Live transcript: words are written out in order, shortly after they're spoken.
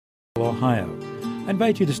Ohio. I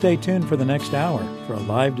invite you to stay tuned for the next hour for a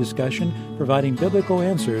live discussion providing biblical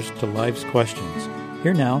answers to life's questions.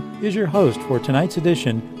 Here now is your host for tonight's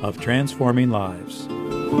edition of Transforming Lives.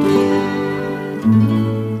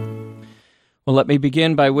 Well, let me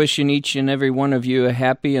begin by wishing each and every one of you a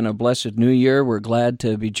happy and a blessed new year. We're glad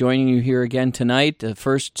to be joining you here again tonight, the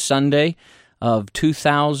first Sunday of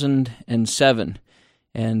 2007.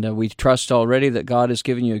 And we trust already that God has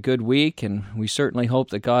given you a good week, and we certainly hope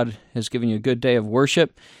that God has given you a good day of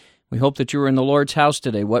worship. We hope that you were in the Lord's house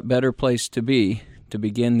today. What better place to be to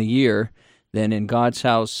begin the year than in God's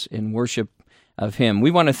house in worship of Him?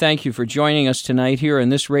 We want to thank you for joining us tonight here in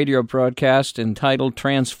this radio broadcast entitled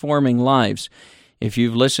Transforming Lives. If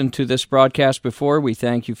you've listened to this broadcast before, we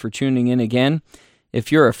thank you for tuning in again.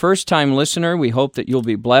 If you're a first-time listener, we hope that you'll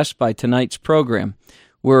be blessed by tonight's program.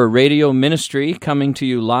 We're a radio ministry coming to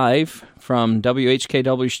you live from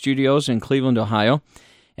WHKW Studios in Cleveland, Ohio,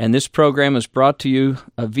 and this program is brought to you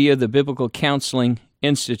via the Biblical Counseling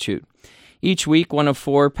Institute. Each week, one of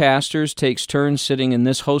four pastors takes turns sitting in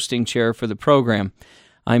this hosting chair for the program.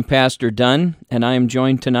 I'm Pastor Dunn, and I am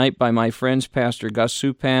joined tonight by my friends Pastor Gus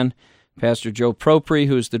Supan, Pastor Joe Propri,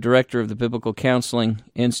 who is the director of the Biblical Counseling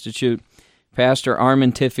Institute, Pastor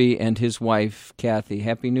Armin Tiffey, and his wife, Kathy.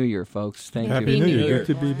 Happy New Year, folks. Thank you. Happy New Year. Good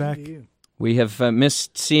to be back. We have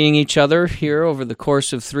missed seeing each other here over the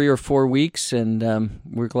course of 3 or 4 weeks, and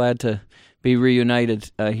we're glad to be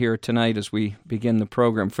reunited here tonight as we begin the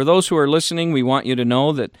program. For those who are listening, we want you to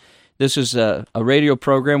know that this is a radio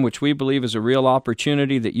program which we believe is a real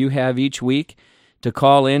opportunity that you have each week to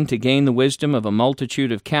call in to gain the wisdom of a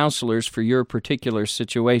multitude of counselors for your particular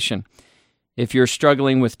situation. If you're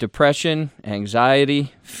struggling with depression,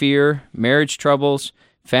 anxiety, fear, marriage troubles,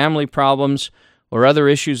 family problems, or other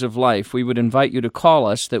issues of life, we would invite you to call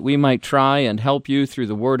us that we might try and help you through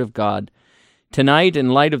the Word of God. Tonight, in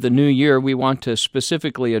light of the new year, we want to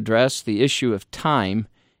specifically address the issue of time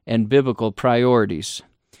and biblical priorities.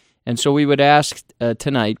 And so we would ask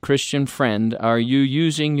tonight, Christian friend, are you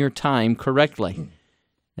using your time correctly?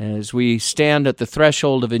 As we stand at the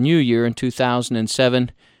threshold of a new year in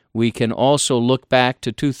 2007, we can also look back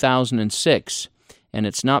to 2006, and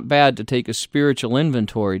it's not bad to take a spiritual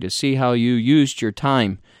inventory to see how you used your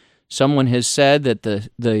time. Someone has said that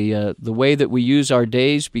the way that we use our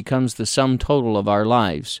days becomes the sum total of our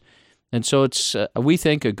lives. And so it's, we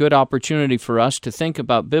think, a good opportunity for us to think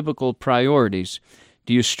about biblical priorities.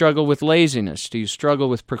 Do you struggle with laziness? Do you struggle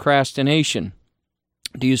with procrastination?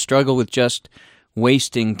 Do you struggle with just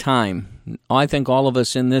wasting time? I think all of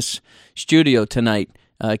us in this studio tonight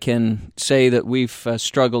can say that we've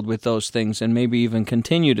struggled with those things and maybe even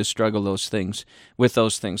continue to struggle with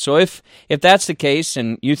those things. So if that's the case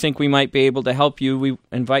and you think we might be able to help you, we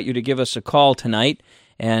invite you to give us a call tonight.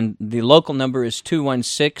 And the local number is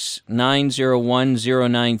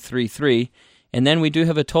 216-901-0933. And then we do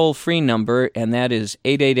have a toll-free number, and that is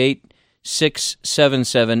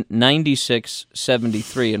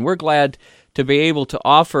 888-677-9673. And we're glad to be able to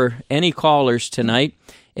offer any callers tonight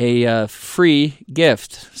a free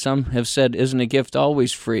gift. Some have said, isn't a gift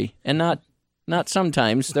always free? And not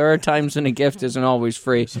sometimes. There are times when a gift isn't always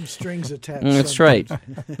free. Some strings attached. That's right.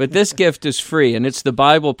 But this gift is free, and it's the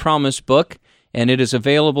Bible Promise Book, and it is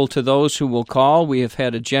available to those who will call. We have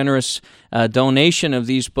had a generous donation of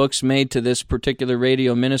these books made to this particular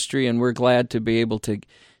radio ministry, and we're glad to be able to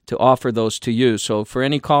offer those to you. So for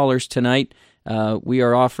any callers tonight, we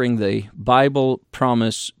are offering the Bible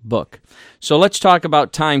Promise Book. So let's talk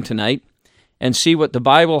about time tonight and see what the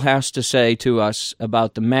Bible has to say to us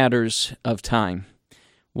about the matters of time.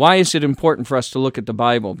 Why is it important for us to look at the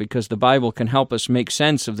Bible? Because the Bible can help us make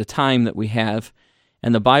sense of the time that we have,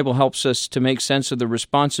 and the Bible helps us to make sense of the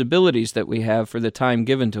responsibilities that we have for the time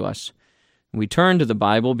given to us. We turn to the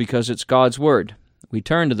Bible because it's God's Word. We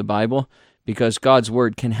turn to the Bible because God's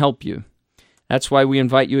Word can help you. That's why we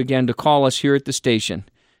invite you again to call us here at the station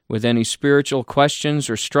with any spiritual questions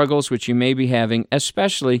or struggles which you may be having,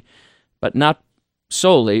 especially, but not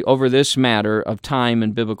solely, over this matter of time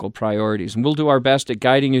and biblical priorities. And we'll do our best at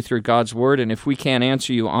guiding you through God's Word, and if we can't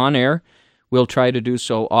answer you on air, we'll try to do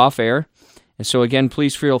so off air. And so again,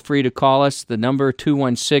 please feel free to call us, the number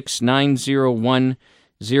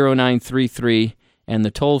 216-901-0933, and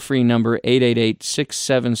the toll-free number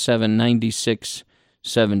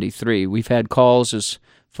 888-677-9673. We've had calls as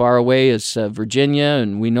far away as Virginia,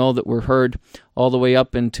 and we know that we're heard all the way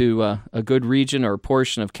up into a good region or a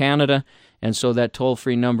portion of Canada, and so that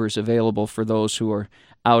toll-free number is available for those who are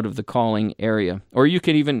out of the calling area. Or you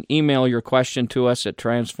can even email your question to us at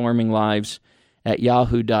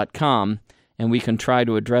transforminglives@yahoo.com, and we can try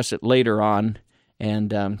to address it later on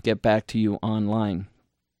and get back to you online.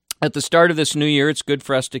 At the start of this new year, it's good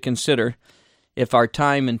for us to consider if our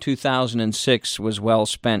time in 2006 was well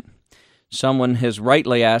spent. Someone has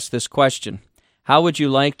rightly asked this question: how would you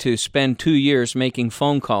like to spend 2 years making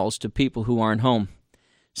phone calls to people who aren't home?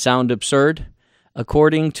 Sound absurd?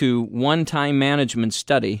 According to one time management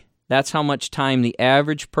study, that's how much time the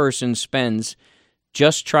average person spends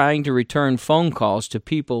just trying to return phone calls to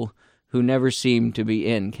people who never seem to be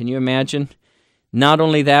in. Can you imagine? Not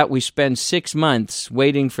only that, we spend 6 months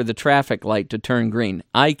waiting for the traffic light to turn green.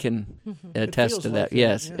 I can attest to that. Like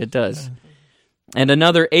yes, that, it does. And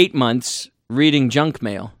another 8 months reading junk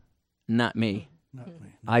mail. Not me. Not me.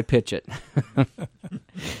 I pitch it.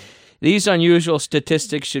 These unusual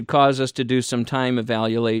statistics should cause us to do some time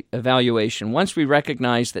evaluation. Once we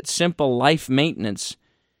recognize that simple life maintenance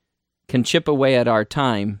can chip away at our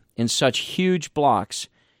time in such huge blocks,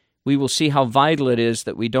 we will see how vital it is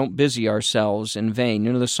that we don't busy ourselves in vain.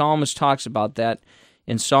 You know, the psalmist talks about that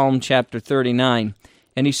in Psalm chapter 39.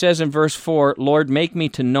 And he says in verse 4, "Lord, make me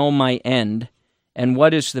to know my end, and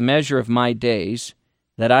what is the measure of my days,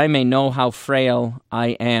 that I may know how frail I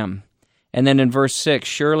am." And then in verse 6,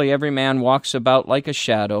 "Surely every man walks about like a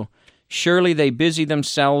shadow. Surely they busy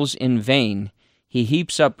themselves in vain. He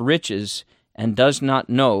heaps up riches and does not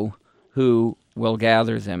know who will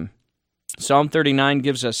gather them." Psalm 39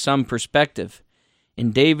 gives us some perspective.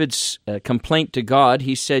 In David's complaint to God,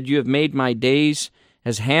 he said, "You have made my days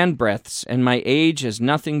as handbreadths, and my age as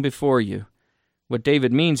nothing before you." What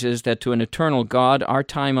David means is that to an eternal God, our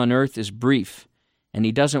time on earth is brief, and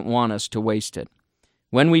he doesn't want us to waste it.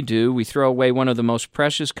 When we do, we throw away one of the most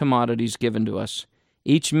precious commodities given to us.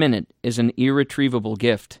 Each minute is an irretrievable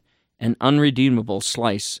gift, an unredeemable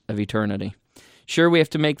slice of eternity. Sure, we have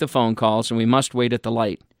to make the phone calls, and we must wait at the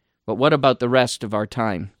light. But what about the rest of our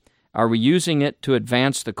time? Are we using it to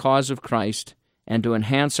advance the cause of Christ and to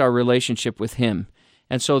enhance our relationship with Him?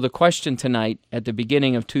 And so the question tonight at the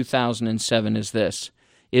beginning of 2007 is this: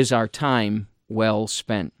 is our time well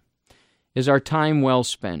spent? Is our time well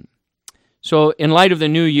spent? So in light of the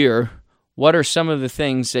new year, what are some of the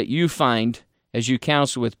things that you find as you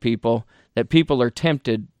counsel with people that people are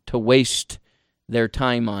tempted to waste their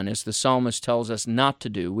time on, as the psalmist tells us not to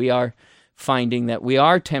do? We are finding that we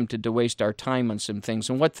are tempted to waste our time on some things.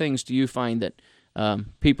 And what things do you find that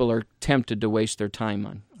people are tempted to waste their time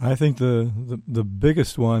on? I think the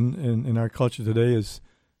biggest one in our culture today is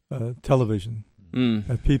television.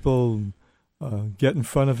 That people get in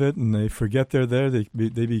front of it and they forget they're there.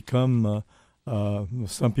 They become,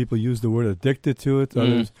 some people use the word addicted to it,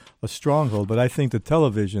 others a stronghold. But I think the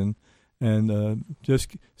television and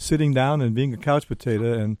just sitting down and being a couch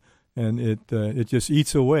potato and it just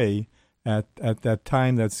eats away at that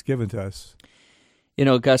time that's given to us. You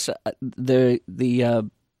know, Gus,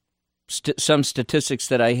 some statistics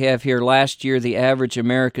that I have here, last year the average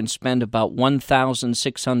American spent about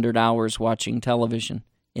 1,600 hours watching television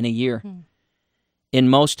in a year. In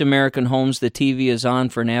most American homes, the TV is on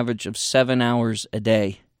for an average of 7 hours a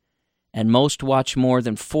day, and most watch more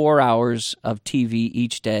than 4 hours of TV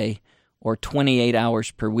each day, or 28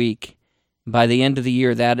 hours per week. By the end of the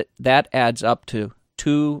year, that adds up to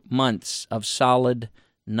 2 months of solid,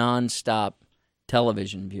 non-stop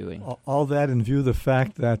television viewing. All that in view of the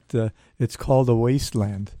fact that it's called a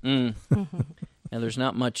wasteland. Now, there's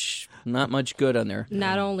not much good on there.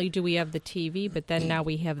 Not only do we have the TV, but then now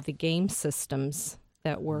we have the game systems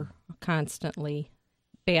that we're constantly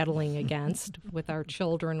battling against, with our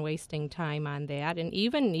children wasting time on that, and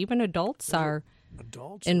even adults are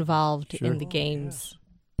involved in the games.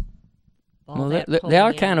 Well, they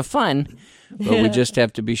are kind of fun, but we just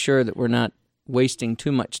have to be sure that we're not wasting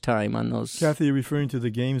too much time on those. Kathy, you're referring to the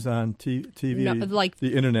games on TV, No, like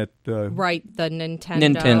the internet. Right, the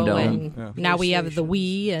Nintendo. And now we have the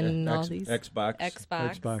Wii and all these.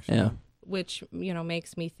 Xbox. Yeah. Which,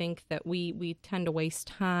 makes me think that we tend to waste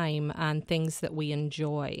time on things that we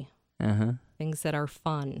enjoy, things that are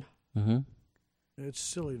fun. It's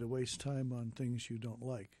silly to waste time on things you don't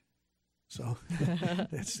like. So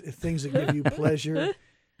it's things that give you pleasure,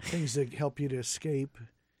 things that help you to escape.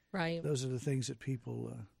 Right. Those are the things that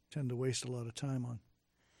people tend to waste a lot of time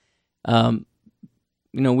on.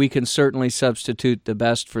 We can certainly substitute the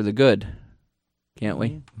best for the good, can't we?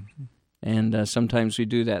 Mm-hmm. And sometimes we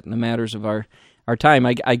do that in the matters of our time.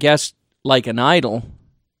 I guess, like an idol,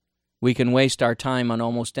 we can waste our time on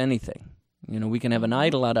almost anything. We can have an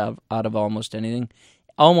idol out of almost anything.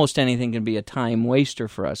 Almost anything can be a time waster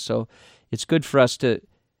for us. So it's good for us to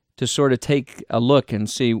sort of take a look and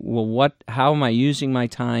see, well, how am I using my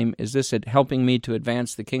time? Is this helping me to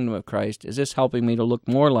advance the kingdom of Christ? Is this helping me to look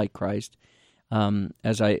more like Christ?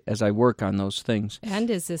 as I work on those things. And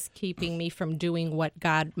is this keeping me from doing what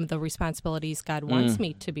the responsibilities God wants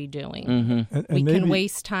me to be doing? Mm-hmm. And We maybe, can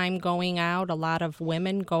waste time going out. A lot of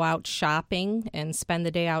women go out shopping and spend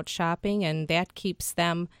the day out shopping, and that keeps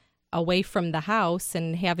them away from the house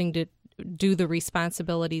and having to do the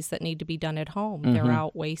responsibilities that need to be done at home. Mm-hmm. They're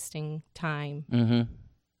out wasting time. Mm-hmm.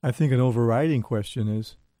 I think an overriding question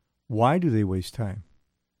is, why do they waste time?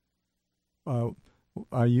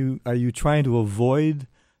 Are you trying to avoid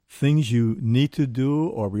things you need to do,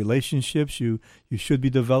 or relationships you should be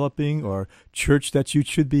developing, or church that you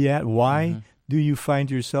should be at? Why do you find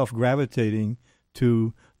yourself gravitating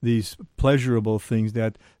to these pleasurable things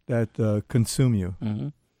that consume you? Mm-hmm.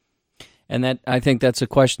 And I think that's a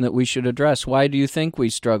question that we should address. Why do you think we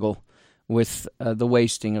struggle with the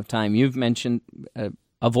wasting of time? You've mentioned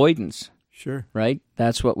avoidance. Sure. Right?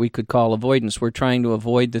 That's what we could call avoidance. We're trying to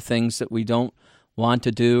avoid the things that we don't want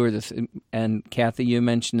to do, and Kathy, you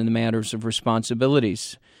mentioned in the matters of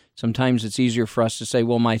responsibilities. Sometimes it's easier for us to say,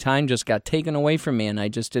 well, my time just got taken away from me and I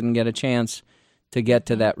just didn't get a chance to get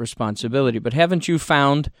to that responsibility. But haven't you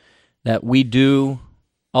found that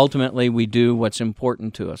ultimately we do what's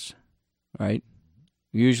important to us, right?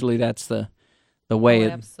 Usually that's the way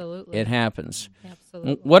it happens.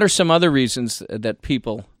 Absolutely. What are some other reasons that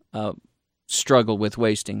people struggle with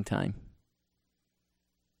wasting time?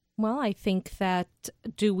 Well, I think that,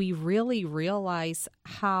 do we really realize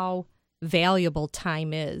how valuable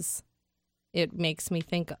time is? It makes me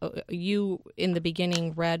think, you in the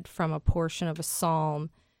beginning read from a portion of a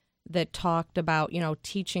psalm that talked about,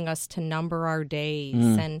 teaching us to number our days.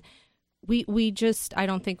 And we just, I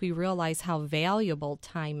don't think we realize how valuable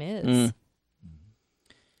time is.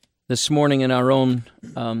 This morning in our own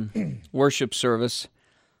worship service,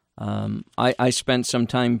 I spent some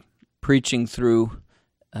time preaching through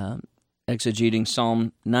exegeting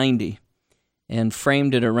Psalm 90 and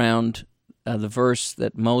framed it around the verse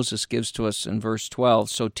that Moses gives to us in verse 12,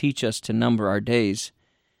 so teach us to number our days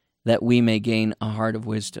that we may gain a heart of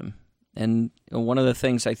wisdom. And one of the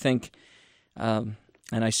things I think, and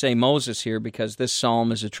I say Moses here because this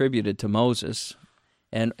psalm is attributed to Moses,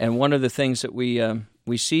 and one of the things that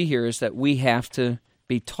we see here is that we have to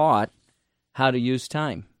be taught how to use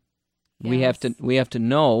time. Yes. We have to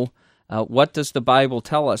know what does the Bible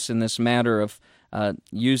tell us in this matter of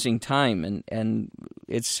using time, and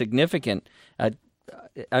it's significant.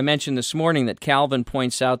 I mentioned this morning that Calvin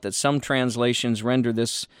points out that some translations render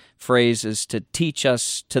this phrase as to teach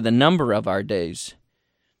us to the number of our days.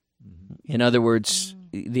 In other words,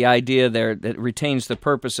 the idea there that retains the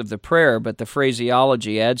purpose of the prayer, but the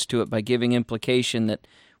phraseology adds to it by giving implication that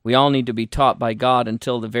we all need to be taught by God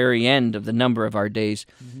until the very end of the number of our days,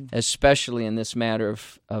 especially in this matter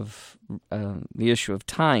of the issue of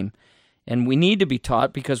time. And we need to be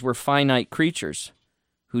taught because we're finite creatures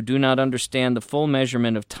who do not understand the full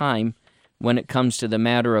measurement of time when it comes to the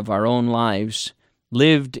matter of our own lives,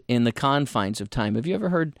 lived in the confines of time. Have you ever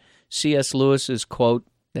heard C.S. Lewis's quote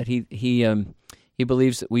that he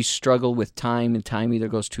believes that we struggle with time, and time either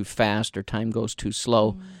goes too fast or time goes too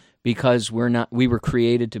slow? Because we were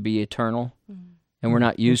created to be eternal, and we're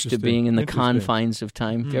not used to being in the confines of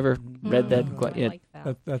time. Have you ever read that? I like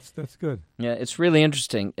that. That's good. Yeah, it's really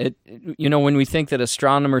interesting. When we think that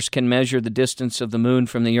astronomers can measure the distance of the moon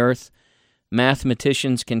from the Earth,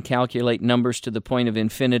 mathematicians can calculate numbers to the point of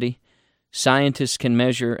infinity, scientists can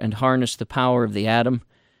measure and harness the power of the atom,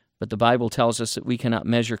 but the Bible tells us that we cannot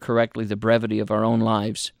measure correctly the brevity of our own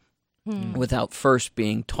lives without first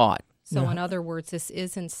being taught. So in other words, this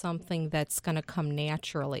isn't something that's going to come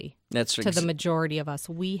naturally to the majority of us.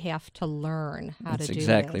 We have to learn how to do this. That's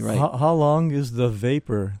exactly right. How long is the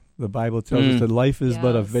vapor? The Bible tells us that life is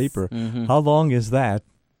but a vapor. How long is that?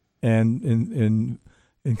 And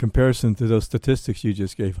in comparison to those statistics you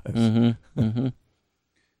just gave us.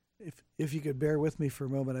 If you could bear with me for a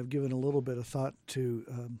moment, I've given a little bit of thought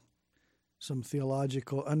to some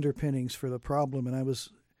theological underpinnings for the problem, and I was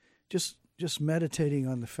just meditating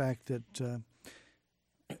on the fact that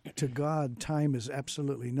to God, time is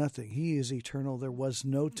absolutely nothing. He is eternal. There was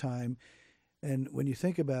no time. And when you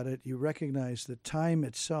think about it, you recognize that time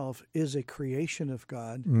itself is a creation of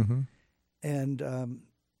God. And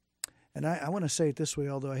I want to say it this way,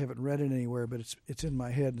 although I haven't read it anywhere, but it's in my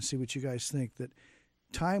head, and see what you guys think, that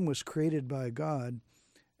time was created by God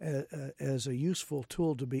as a useful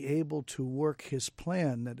tool to be able to work his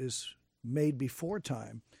plan that is made before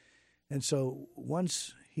time. And so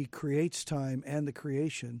once he creates time and the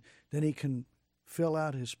creation, then he can fulfill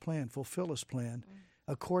his plan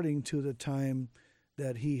according to the time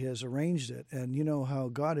that he has arranged it. And you know how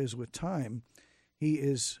God is with time. He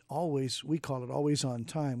is always, we call it always on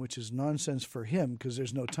time, which is nonsense for him because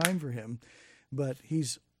there's no time for him. But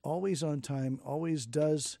he's always on time, always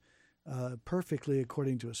does perfectly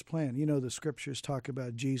according to his plan. You know, the scriptures talk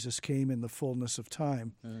about Jesus came in the fullness of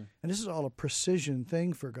time. And this is all a precision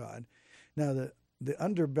thing for God. Now, the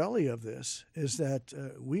underbelly of this is that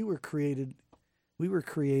we were created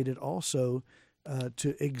also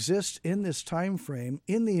to exist in this time frame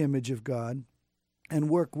in the image of God and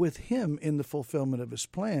work with him in the fulfillment of his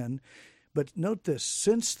plan. But note this,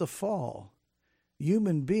 since the fall,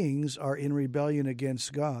 human beings are in rebellion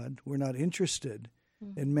against God. We're not interested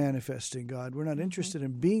in manifesting God. We're not interested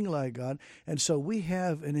in being like God. And so we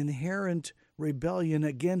have an inherent rebellion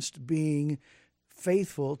against being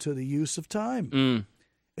faithful to the use of time.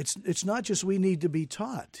 It's not just we need to be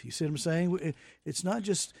taught. You see what I'm saying? It's not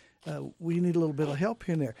just we need a little bit of help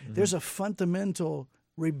here and there. There's a fundamental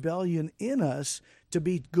rebellion in us to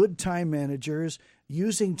be good time managers,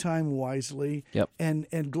 using time wisely,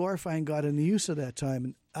 and glorifying God in the use of that time.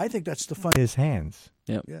 And I think that's the fun. His hands.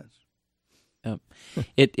 Yes.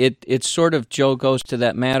 It sort of, Joe, goes to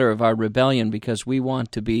that matter of our rebellion because we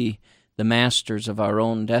want to be the masters of our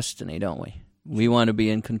own destiny, don't we? We want to be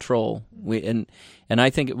in control. And I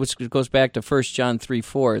think it goes back to 1 John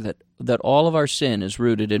 3:4 that all of our sin is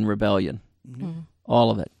rooted in rebellion,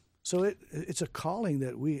 all of it. So it's a calling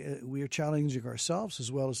that we are challenging ourselves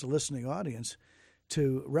as well as the listening audience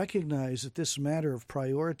to recognize that this matter of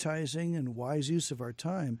prioritizing and wise use of our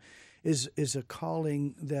time is a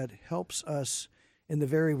calling that helps us in the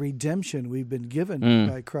very redemption we've been given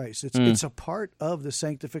by Christ. It's a part of the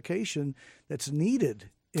sanctification that's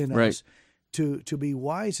needed in us to be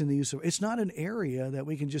wise in the use of. It's not an area that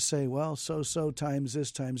we can just say, well, so times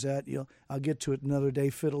this times that. I'll get to it another day,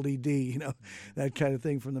 fiddly-dee, that kind of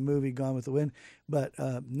thing from the movie Gone with the Wind. But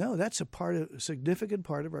no, that's a significant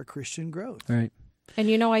part of our Christian growth. Right.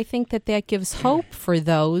 And, I think that gives hope for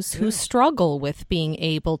those who struggle with being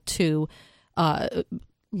able to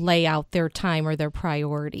lay out their time or their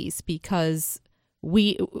priorities, because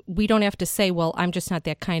we don't have to say, well, I'm just not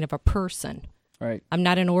that kind of a person. Right. I'm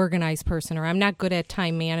not an organized person, or I'm not good at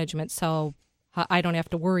time management, so I don't have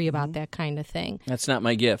to worry about that kind of thing. That's not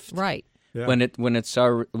my gift. Right. Yeah. When it's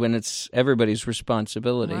everybody's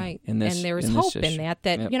responsibility. Right. In this, and there's in hope this in that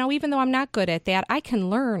even though I'm not good at that, I can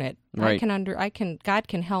learn it. Right. God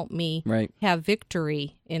can help me have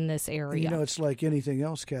victory in this area. It's like anything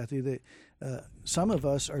else, Kathy. Some of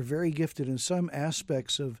us are very gifted in some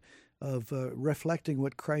aspects of reflecting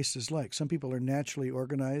what Christ is like. Some people are naturally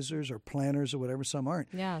organizers or planners or whatever, some aren't.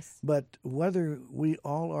 Yes. But whether we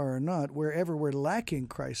all are or not, wherever we're lacking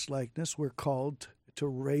Christ-likeness, we're called to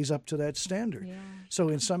raise up to that standard. Yeah. So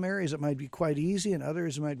in some areas it might be quite easy, and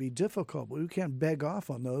others it might be difficult. But we can't beg off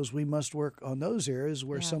on those. We must work on those areas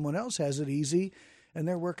where someone else has it easy, and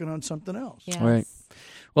they're working on something else. Yes. Right.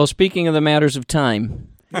 Well, speaking of the matters of time,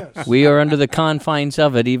 yes. We are under the confines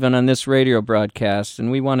of it, even on this radio broadcast, and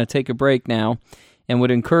we want to take a break now and would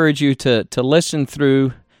encourage you to listen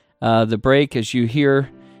through the break as you hear,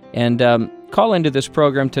 and call into this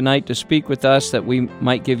program tonight to speak with us that we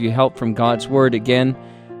might give you help from God's Word. Again,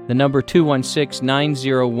 the number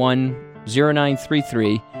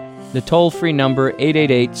 216-901-0933, the toll-free number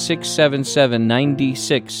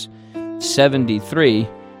 888-677-9673.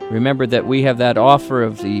 Remember that we have that offer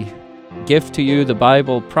of the gift to you, the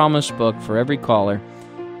Bible Promise Book, for every caller.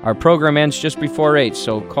 Our program ends just before 8,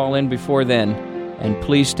 so call in before then, and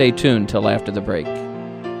please stay tuned till after the break.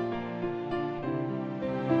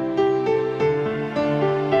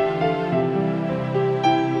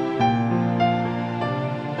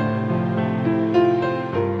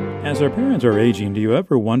 As our parents are aging, do you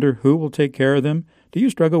ever wonder who will take care of them? Do you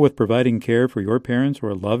struggle with providing care for your parents or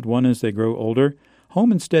a loved one as they grow older?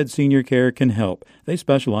 Home Instead Senior Care can help. They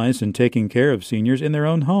specialize in taking care of seniors in their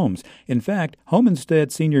own homes. In fact, Home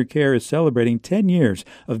Instead Senior Care is celebrating 10 years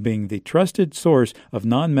of being the trusted source of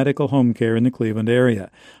non-medical home care in the Cleveland area.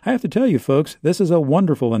 I have to tell you, folks, this is a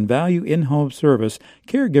wonderful and value in-home service.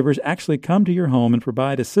 Caregivers actually come to your home and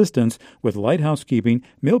provide assistance with light housekeeping,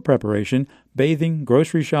 meal preparation, bathing,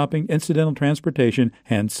 grocery shopping, incidental transportation,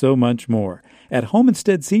 and so much more. At Home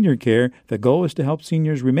Instead Senior Care, the goal is to help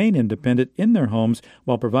seniors remain independent in their homes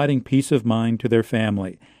while providing peace of mind to their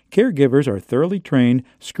family. Caregivers are thoroughly trained,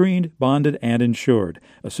 screened, bonded, and insured.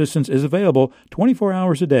 Assistance is available 24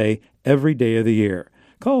 hours a day, every day of the year.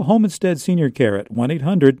 Call Home Instead Senior Care at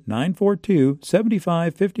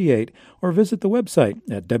 1-800-942-7558 or visit the website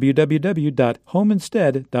at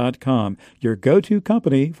www.homeinstead.com, your go-to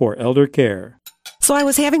company for elder care. So I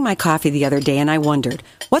was having my coffee the other day and I wondered,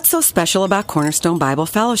 what's so special about Cornerstone Bible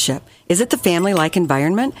Fellowship? Is it the family-like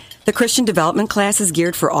environment, the Christian development classes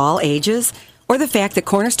geared for all ages, or the fact that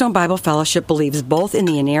Cornerstone Bible Fellowship believes both in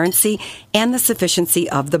the inerrancy and the sufficiency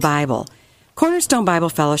of the Bible? Cornerstone Bible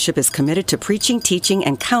Fellowship is committed to preaching, teaching,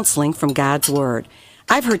 and counseling from God's Word.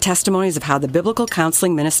 I've heard testimonies of how the biblical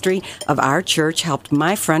counseling ministry of our church helped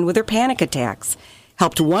my friend with her panic attacks,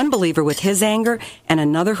 helped one believer with his anger, and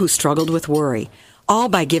another who struggled with worry, all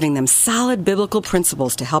by giving them solid biblical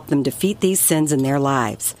principles to help them defeat these sins in their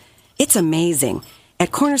lives. It's amazing.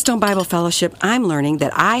 At Cornerstone Bible Fellowship, I'm learning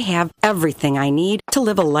that I have everything I need to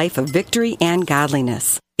live a life of victory and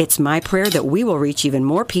godliness. It's my prayer that we will reach even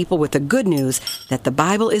more people with the good news that the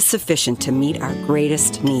Bible is sufficient to meet our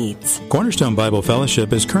greatest needs. Cornerstone Bible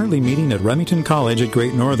Fellowship is currently meeting at Remington College at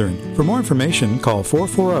Great Northern. For more information, call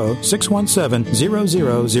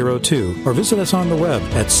 440-617-0002 or visit us on the web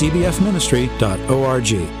at cbfministry.org.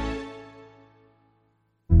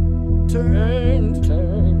 Turn.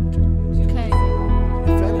 Okay. If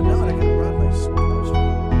I'd have known, I could have brought my poster.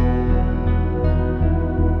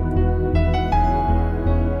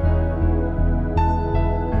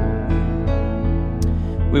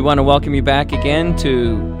 We want to welcome you back again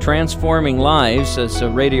to Transforming Lives. It's a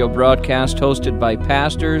radio broadcast hosted by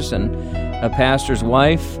pastors and a pastor's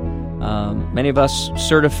wife. Many of us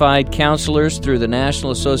certified counselors through the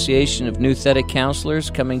National Association of Nouthetic Counselors,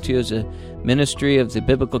 coming to you as a ministry of the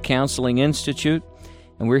Biblical Counseling Institute.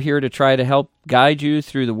 And we're here to try to help guide you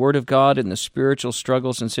through the Word of God and the spiritual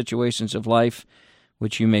struggles and situations of life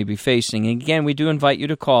which you may be facing. And again, we do invite you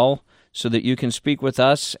to call so that you can speak with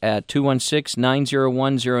us at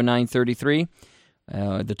 216-901-0933,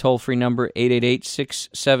 the toll-free number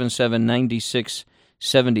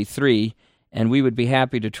 888-677-9673, and we would be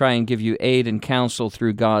happy to try and give you aid and counsel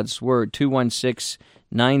through God's Word.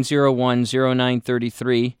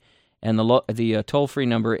 216-901-0933, and the toll-free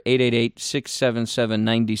number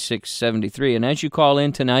 888-677-9673. And as you call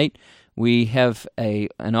in tonight, we have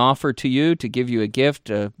an offer to you to give you a gift,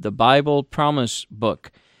 the Bible Promise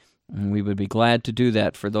Book. And we would be glad to do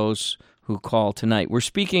that for those who call tonight. We're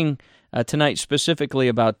speaking tonight specifically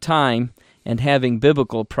about time and having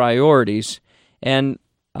biblical priorities. And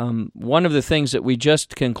one of the things that we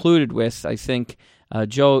just concluded with, I think,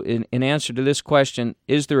 Joe, in answer to this question,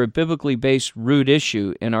 is there a biblically based root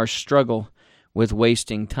issue in our struggle with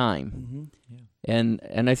wasting time? Mm-hmm. Yeah.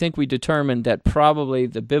 And I think we determined that probably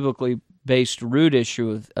the biblically based root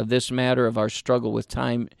issue of this matter of our struggle with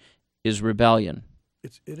time is rebellion.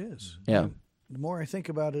 It is. Yeah. And the more I think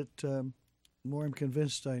about it, the more I'm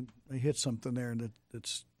convinced I hit something there, and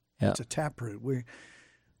it's a taproot.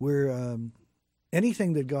 We're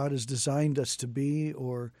anything that God has designed us to be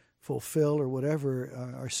or fulfill or whatever,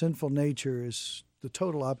 our sinful nature is the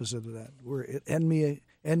total opposite of that. We're at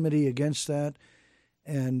enmity against that,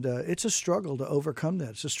 and it's a struggle to overcome that.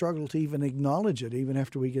 It's a struggle to even acknowledge it, even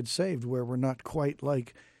after we get saved, where we're not quite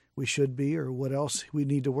like we should be or what else we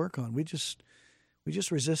need to work on. We just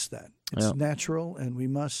resist that. It's natural, and we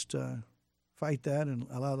must fight that and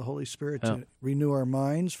allow the Holy Spirit to renew our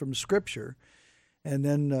minds from Scripture, and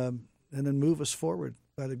then move us forward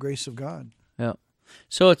by the grace of God. Yeah.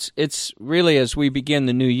 So it's really, as we begin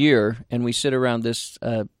the new year and we sit around this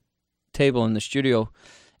table in the studio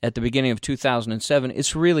at the beginning of 2007,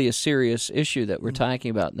 it's really a serious issue that we're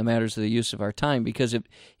talking about in the matters of the use of our time, because if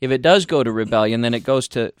it does go to rebellion, then it goes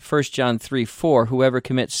to 1 John 3:4, whoever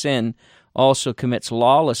commits sin also commits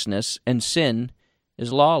lawlessness, and sin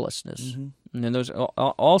is lawlessness. Mm-hmm. And then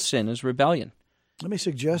all sin is rebellion. Let me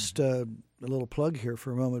suggest a little plug here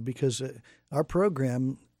for a moment, because our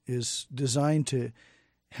program is designed to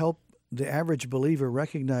help the average believer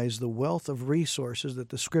recognize the wealth of resources that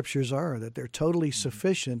the Scriptures are, that they're totally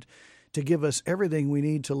sufficient to give us everything we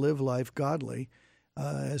need to live life godly,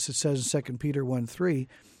 as it says in 2 Peter 1:3.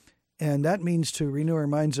 And that means to renew our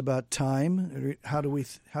minds about time. How do we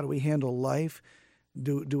handle life?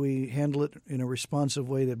 Do we handle it in a responsive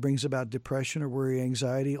way that brings about depression or worry,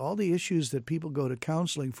 anxiety? All the issues that people go to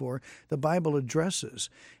counseling for, the Bible addresses.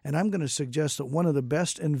 And I'm going to suggest that one of the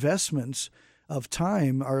best investments of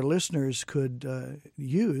time our listeners could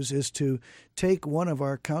use is to take one of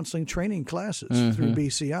our counseling training classes through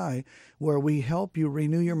BCI, where we help you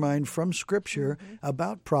renew your mind from Scripture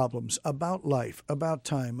about problems, about life, about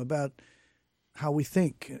time, about how we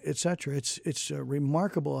think, etc. It's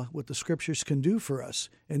remarkable what the Scriptures can do for us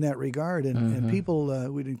in that regard. And people,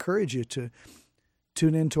 we'd encourage you to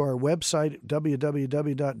tune into our website,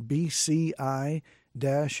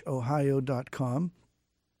 www.bci-ohio.com,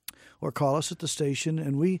 or call us at the station,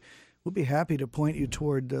 and we'll be happy to point you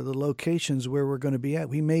toward the locations where we're going to be at.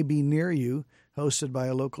 We may be near you hosted by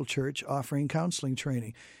a local church offering counseling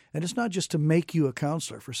training. And it's not just to make you a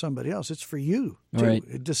counselor for somebody else. It's for you, too. Right.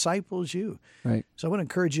 It disciples you. Right. So I want to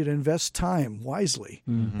encourage you to invest time wisely.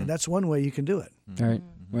 And that's one way you can do it. Right.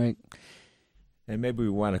 Right. And maybe we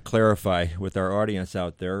want to clarify with our audience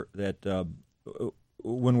out there that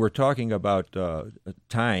when we're talking about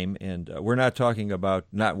time, and we're not talking about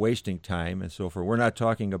not wasting time and so forth, we're not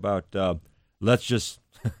talking about let's just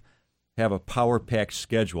have a power-packed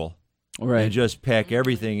schedule and just pack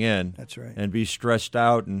everything in. That's right. And be stressed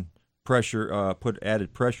out and put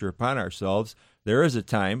added pressure upon ourselves. There is a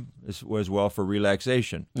time as well for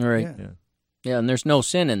relaxation. Right. Yeah, and there's no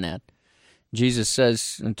sin in that. Jesus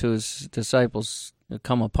says to his disciples,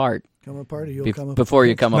 come apart. Come apart or you'll come apart. Before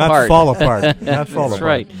you come Not apart. fall apart. Not fall That's apart.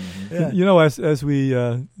 right. Yeah. You know, as we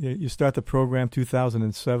you start the program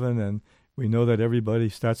 2007, and we know that everybody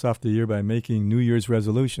starts off the year by making New Year's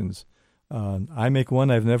resolutions. I make one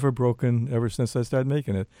I've never broken ever since I started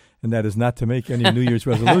making it, and that is not to make any New Year's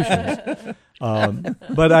resolutions.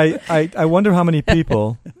 But I wonder how many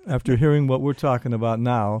people, after hearing what we're talking about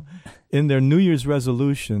now, in their New Year's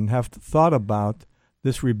resolution have thought about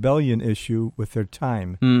this rebellion issue with their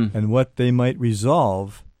time and what they might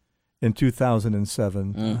resolve in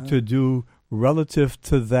 2007 to do relative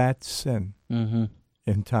to that sin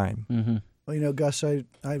in time. Well, you know, Gus,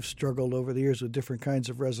 I've struggled over the years with different kinds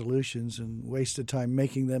of resolutions and wasted time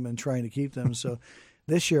making them and trying to keep them. So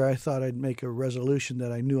this year I thought I'd make a resolution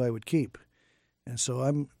that I knew I would keep. And so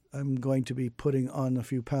I'm going to be putting on a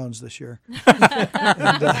few pounds this year. and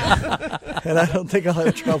I don't think I'll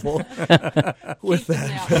have trouble with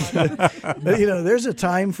that. But, you know, there's a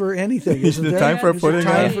time for anything, isn't there? Time for There's putting a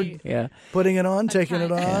time on. for putting it on, taking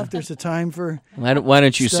it off. There's a time for Why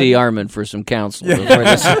don't you see Armin for some counsel?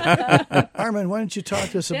 Armin, why don't you talk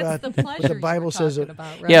to us That's about the what pleasure the Bible you're says? talking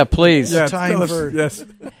about, right? Yeah, please. Yeah, time for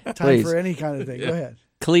Please. any kind of thing. Go ahead.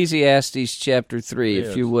 Ecclesiastes chapter 3,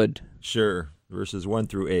 if you would. Sure. Verses 1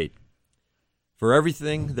 through 8. For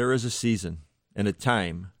everything there is a season and a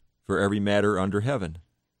time for every matter under heaven,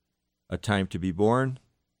 a time to be born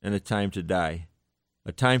and a time to die,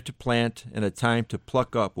 a time to plant and a time to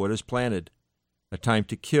pluck up what is planted, a time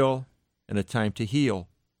to kill and a time to heal,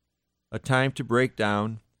 a time to break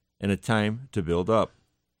down and a time to build up,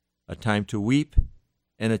 a time to weep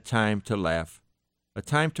and a time to laugh, a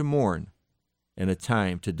time to mourn and a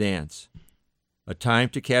time to dance, a time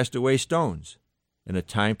to cast away stones and a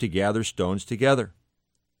time to gather stones together,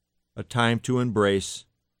 a time to embrace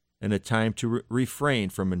and a time to refrain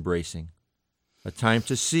from embracing, a time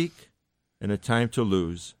to seek and a time to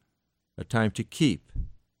lose, a time to keep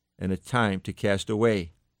and a time to cast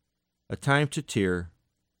away, a time to tear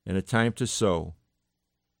and a time to sow,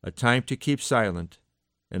 a time to keep silent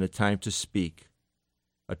and a time to speak,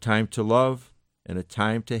 a time to love and a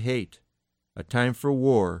time to hate, a time for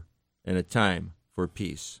war and a time for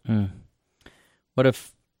peace. What a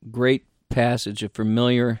great passage, a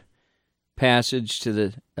familiar passage to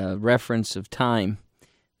the reference of time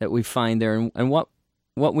that we find there. And what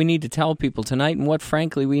we need to tell people tonight, and what,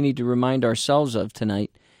 frankly, we need to remind ourselves of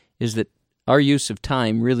tonight, is that our use of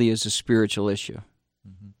time really is a spiritual issue.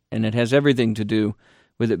 And it has everything to do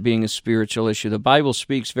with it being a spiritual issue. The Bible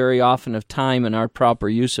speaks very often of time and our proper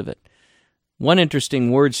use of it. One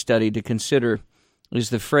interesting word study to consider is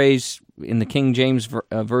the phrase, in the King James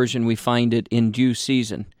Version, we find it in due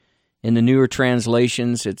season. In the newer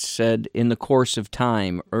translations, it's said in the course of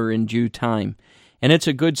time or in due time. And it's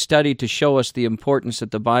a good study to show us the importance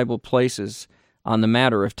that the Bible places on the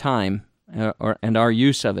matter of time and our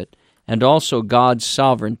use of it, and also God's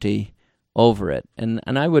sovereignty over it. And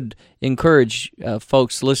I would encourage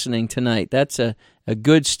folks listening tonight, that's a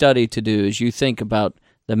good study to do as you think about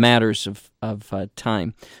the matters of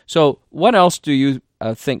time. So what else do you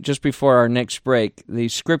think, just before our next break, the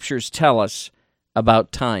Scriptures tell us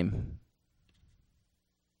about time?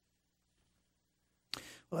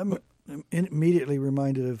 Well, I'm immediately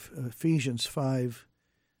reminded of Ephesians 5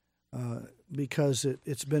 because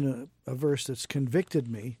it's been a verse that's convicted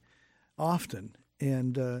me often.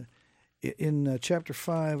 And in chapter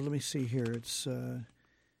 5, let me see here, it's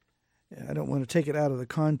I don't want to take it out of the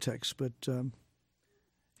context, but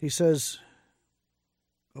he says,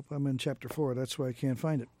 I'm in chapter 4, that's why I can't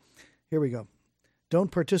find it. Here we go. Don't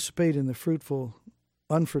participate in the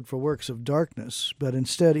unfruitful works of darkness, but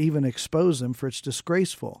instead even expose them, for it's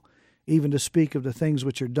disgraceful, even to speak of the things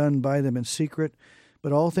which are done by them in secret.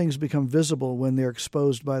 But all things become visible when they're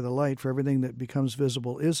exposed by the light, for everything that becomes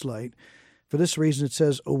visible is light. For this reason it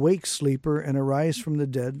says, "Awake, sleeper, and arise from the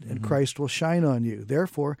dead, and Christ will shine on you.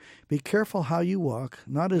 Therefore, be careful how you walk,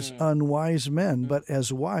 not as unwise men, but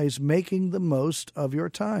as wise, making the most of your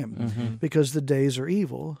time, because the days are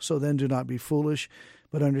evil. So then do not be foolish,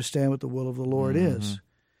 but understand what the will of the Lord is."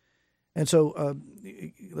 And so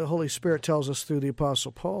the Holy Spirit tells us through the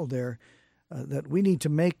Apostle Paul there that we need to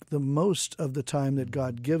make the most of the time that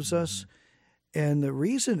God gives us. And the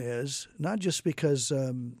reason is not just because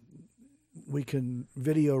we can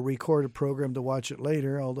video record a program to watch it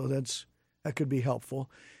later, although that could be helpful.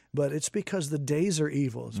 But it's because the days are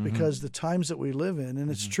evil. It's because the times that we live in, and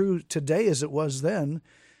it's true today as it was then,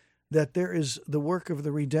 that there is the work of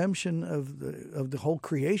the redemption of the whole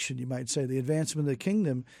creation, you might say, the advancement of the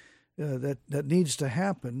kingdom that needs to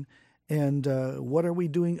happen. And what are we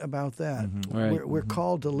doing about that? Right. We're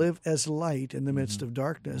called to live as light in the midst of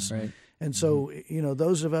darkness. Right. And so,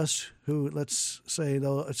 those of us who, let's say,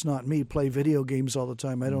 though it's not me, play video games all the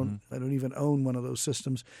time. I don't even own one of those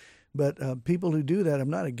systems. But people who do that,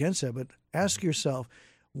 I'm not against that. But ask yourself,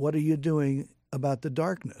 what are you doing about the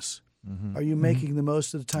darkness? Are you making the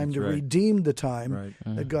most of the time to redeem the time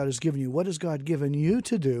that God has given you? What has God given you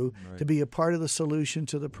to do to be a part of the solution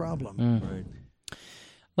to the problem?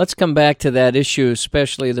 Let's come back to that issue,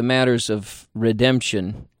 especially the matters of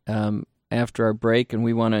redemption, after our break, and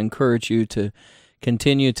we want to encourage you to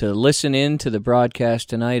continue to listen in to the broadcast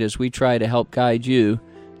tonight as we try to help guide you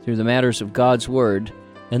through the matters of God's Word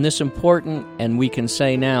and this important, and we can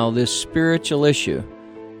say now, this spiritual issue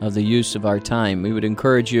of the use of our time. We would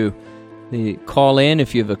encourage you to call in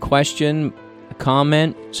if you have a question, a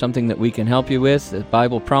comment, something that we can help you with. The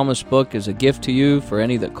Bible Promise Book is a gift to you for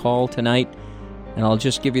any that call tonight. And I'll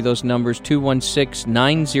just give you those numbers,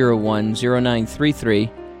 216-901-0933,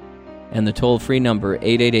 and the toll-free number,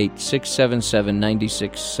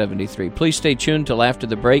 888-677-9673. Please stay tuned till after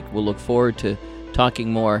the break. We'll look forward to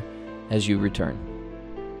talking more as you return.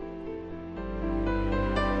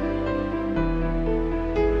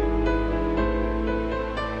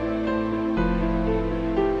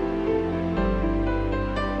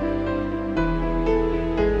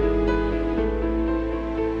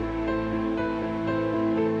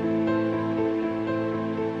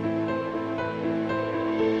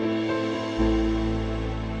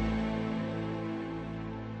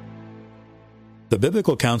 The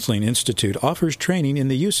Biblical Counseling Institute offers training in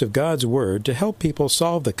the use of God's Word to help people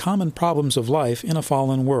solve the common problems of life in a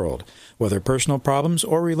fallen world. Whether personal problems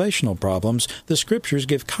or relational problems, the Scriptures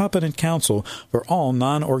give competent counsel for all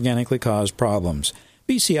non-organically caused problems.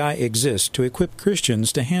 BCI exists to equip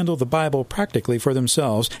Christians to handle the Bible practically for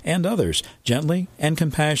themselves and others, gently and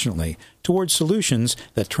compassionately, towards solutions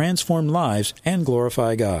that transform lives and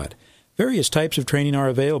glorify God. Various types of training are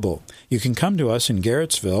available. You can come to us in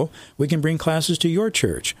Garrettsville. We can bring classes to your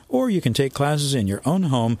church, or you can take classes in your own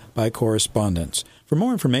home by correspondence. For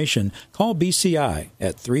more information, call BCI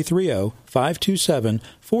at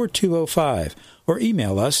 330-527-4205 or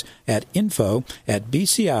email us at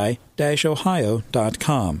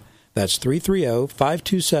info@bci-ohio.com. That's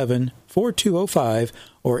 330-527-4205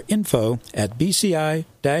 or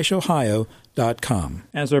info@bci-ohio.com.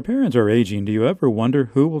 As our parents are aging, do you ever wonder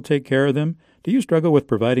who will take care of them? Do you struggle with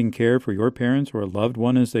providing care for your parents or a loved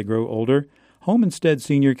one as they grow older? Home Instead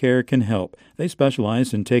Senior Care can help. They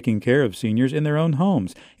specialize in taking care of seniors in their own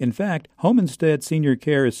homes. In fact, Home Instead Senior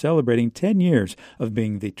Care is celebrating 10 years of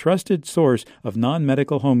being the trusted source of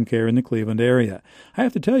non-medical home care in the Cleveland area. I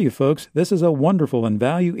have to tell you, folks, this is a wonderful and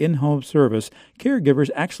value in-home service.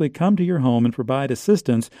 Caregivers actually come to your home and provide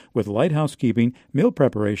assistance with light housekeeping, meal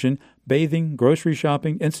preparation, bathing, grocery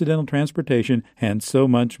shopping, incidental transportation, and so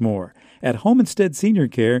much more. At Home Instead Senior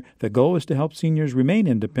Care, the goal is to help seniors remain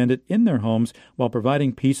independent in their homes while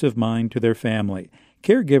providing peace of mind to their family.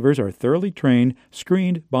 Caregivers are thoroughly trained,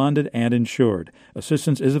 screened, bonded, and insured.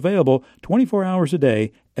 Assistance is available 24 hours a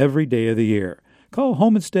day, every day of the year. Call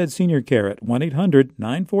Home Instead Senior Care at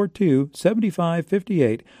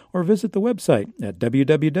 1-800-942-7558 or visit the website at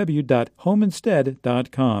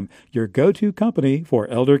www.homeinstead.com, your go-to company for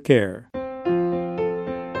elder care.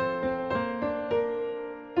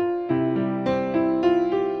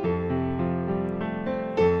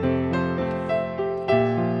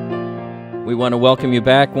 We want to welcome you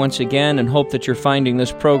back once again and hope that you're finding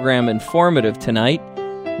this program informative tonight.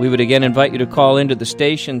 We would again invite you to call into the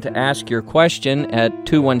station to ask your question at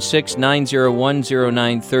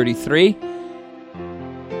 216-901-0933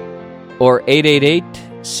 or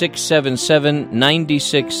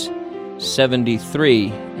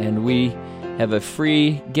 888-677-9673. And we have a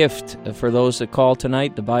free gift for those that call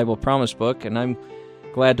tonight, the Bible Promise Book. And I'm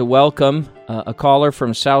glad to welcome a caller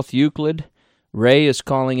from South Euclid, Ray is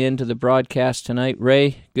calling into the broadcast tonight.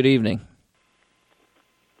 Ray, good evening.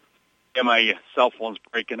 Yeah, my cell phone's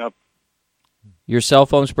breaking up. Your cell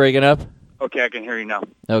phone's breaking up? Okay, I can hear you now.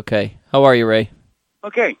 Okay. How are you, Ray?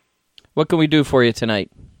 Okay. What can we do for you tonight?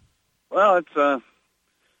 Well, it's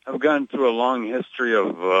I've gone through a long history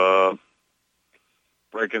of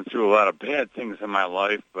breaking through a lot of bad things in my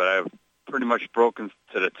life, but I've pretty much broken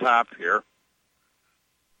to the top here.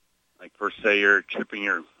 Like, per se, you're chipping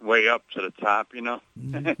your way up to the top, you know?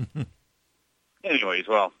 Anyways,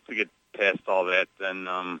 well, to get past all that, then,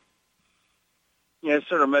 I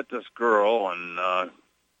sort of met this girl, and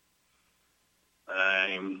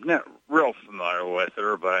I'm not real familiar with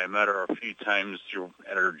her, but I met her a few times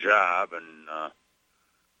at her job, and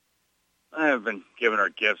I have been giving her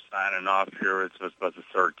gifts on and off here. It's about the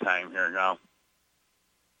third time here now.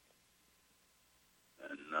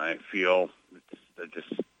 And I feel I just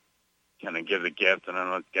kind of give the gift and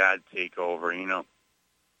then let God take over, you know.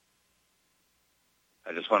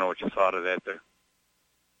 I just wonder what you thought of that there.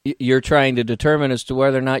 You're trying to determine as to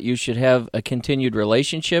whether or not you should have a continued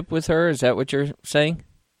relationship with her? Is that what you're saying?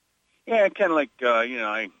 Yeah, kind of like,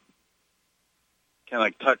 I kind of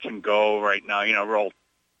like touch and go right now, you know, real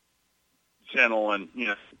gentle and, you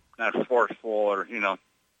know, not forceful or, you know.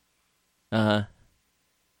 Uh-huh.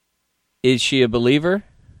 Is she a believer?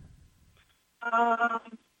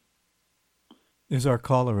 Is our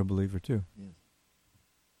caller a believer, too? Yes.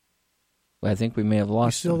 Well, I think we may have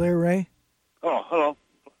lost You still him. there, Ray? Oh, hello.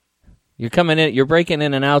 You're coming in. You're breaking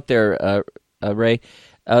in and out there, Ray.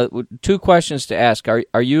 Two questions to ask.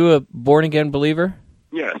 Are you a born-again believer?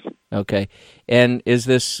 Yes. Okay. And is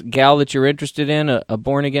this gal that you're interested in a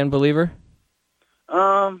born-again believer?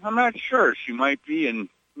 I'm not sure. She might be, and,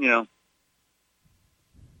 you know,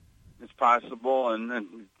 it's possible, and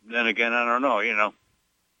then again, I don't know, you know.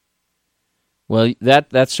 Well,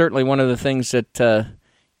 that's certainly one of the things that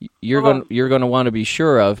you're going to want to be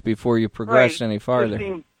sure of before you progress any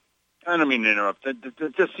farther. I don't mean to interrupt.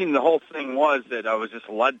 It just seemed the whole thing was that I was just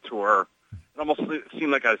led to her. It almost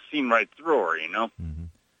seemed like I was seen right through her, you know? Mm-hmm.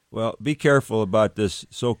 Well, be careful about this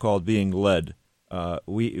so-called being led.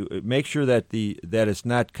 We make sure that it's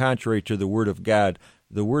not contrary to the Word of God.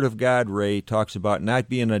 The Word of God, Ray, talks about not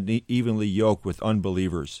being evenly yoked with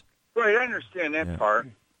unbelievers. Right, I understand that part.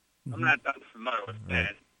 I'm not unfamiliar with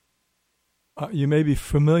that. You may be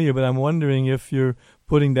familiar, but I'm wondering if you're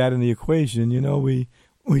putting that in the equation. You know, we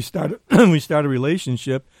start a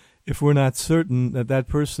relationship. If we're not certain that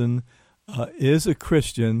person is a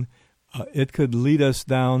Christian, it could lead us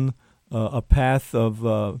down a path of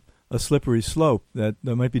a slippery slope that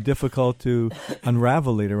might be difficult to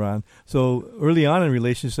unravel later on. So early on in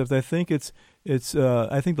relationships, I think I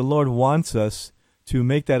think the Lord wants us to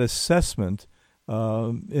make that assessment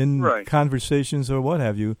in conversations or what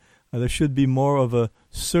have you. There should be more of a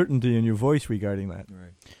certainty in your voice regarding that.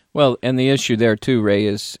 Right. Well, and the issue there too, Ray,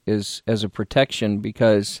 is as a protection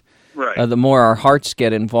because the more our hearts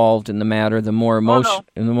get involved in the matter, the more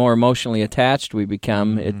emotionally attached we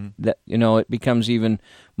become. Mm-hmm. It becomes even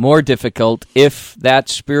more difficult if that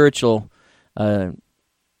spiritual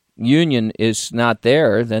union is not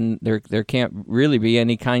there. Then there can't really be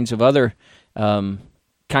any kinds of other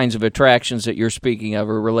kinds of attractions that you're speaking of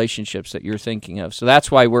or relationships that you're thinking of. So that's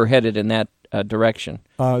why we're headed in that direction.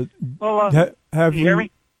 Have you hear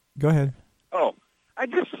me? Go ahead. Oh, I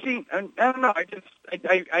just see. I don't know.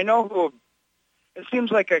 I know who. It seems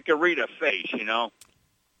like I could read a face, you know,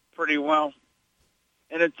 pretty well,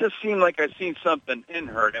 and it just seemed like I seen something in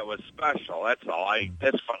her that was special. That's all.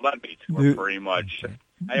 That's what led me to her, pretty much.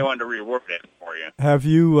 I wanted to reword it for you. Have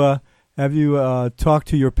you talked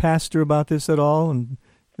to your pastor about this at all? And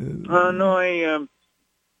no, I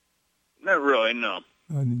not really. No.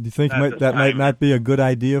 Do you think that might not be a good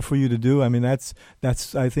idea for you to do? I mean, that's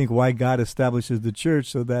I think why God establishes the church,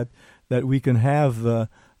 so that we can have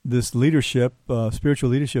this leadership, spiritual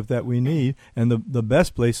leadership that we need, and the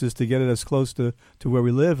best place is to get it as close to where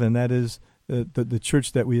we live, and that is the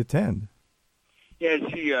church that we attend. Yeah,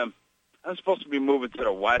 I'm supposed to be moving to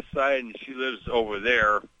the west side, and she lives over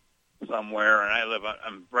there somewhere,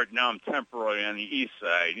 and right now I'm temporarily on the east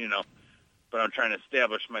side, you know. But I'm trying to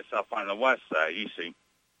establish myself on the west side, you see.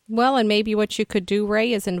 Well, and maybe what you could do,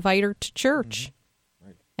 Ray, is invite her to church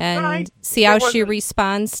and see how she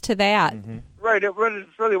responds to that. Mm-hmm. Right. It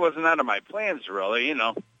really wasn't out of my plans, really, you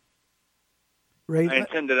know. Ray, I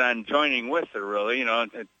intended on joining with her, really, you know,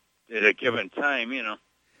 at a given time, you know.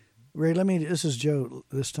 Ray, this is Joe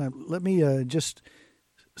this time. Let me just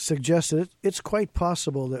suggest that it's quite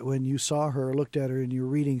possible that when you saw her or looked at her and you were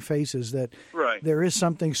reading faces that there is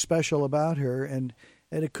something special about her, and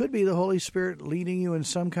And it could be the Holy Spirit leading you in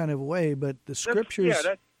some kind of way, but the Scriptures...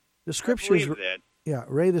 the Scriptures... I believe that. Yeah,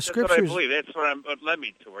 Ray, the Scriptures... That's what I believe. That's what led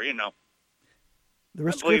me to her, you know.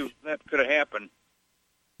 I believe that could have happened.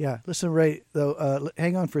 Yeah, listen, Ray, though,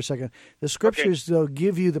 hang on for a second. The Scriptures, though,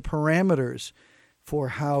 give you the parameters for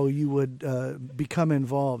how you would become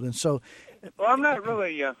involved. And so... Well, I'm not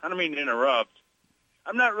really... I don't mean to interrupt.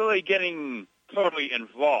 I'm not really getting totally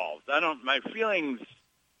involved. My feelings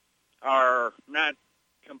are not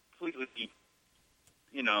completely,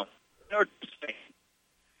 you know what you're saying.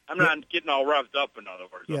 I'm not getting all revved up, in other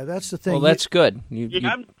words. Yeah, that's the thing. Well, that's good.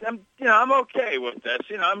 I'm okay with this.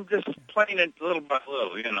 You know, I'm just playing it little by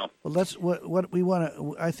little, you know. Well, that's what we want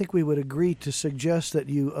to... I think we would agree to suggest that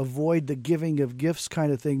you avoid the giving of gifts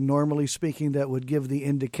kind of thing, normally speaking, that would give the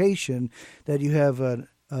indication that you have an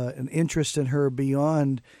interest in her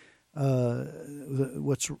beyond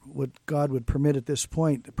what God would permit at this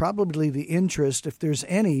point. Probably the interest, if there's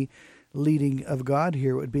any leading of God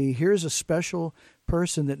here, would be, here's a special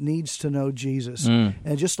person that needs to know Jesus.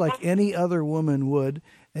 And just like any other woman would,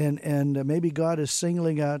 and maybe God is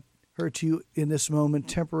singling out her to you in this moment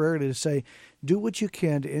temporarily to say, do what you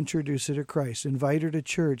can to introduce her to Christ, invite her to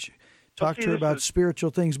church, talk to her about spiritual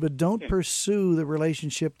things, but don't pursue the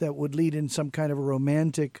relationship that would lead in some kind of a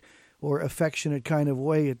romantic or affectionate kind of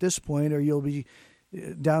way at this point, or you'll be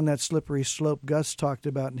down that slippery slope Gus talked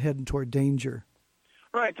about and heading toward danger.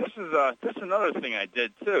 Right. This is another thing I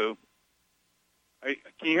did too. Can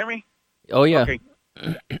you hear me? Oh yeah. Okay.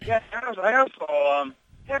 Yeah. I also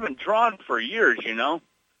haven't drawn for years. You know,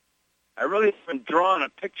 I really haven't drawn a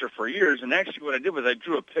picture for years. And actually, what I did was I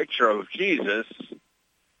drew a picture of Jesus,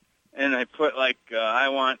 and I put I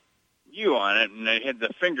want you on it, and I had the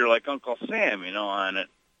finger like Uncle Sam, you know, on it.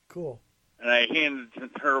 Cool. And I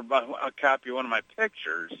handed her a copy of one of my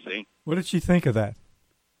pictures. See. What did she think of that?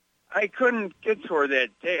 I couldn't get to her that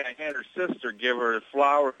day. I had her sister give her the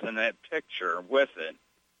flowers and that picture with it.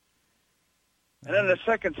 And then the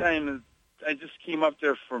second time, I just came up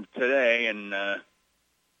there from today, and,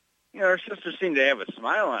 her sister seemed to have a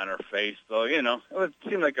smile on her face, though, you know. It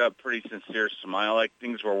seemed like a pretty sincere smile, like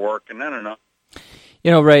things were working. I don't know.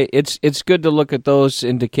 You know, Ray, it's good to look at those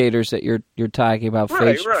indicators that you're talking about,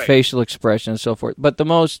 right. Facial expression and so forth. But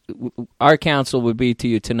our counsel would be to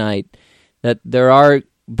you tonight that there are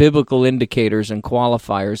biblical indicators and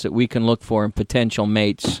qualifiers that we can look for in potential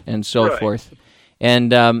mates and so forth.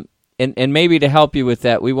 And maybe to help you with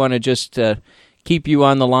that, we want to just keep you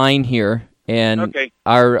on the line here, and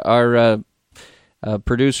our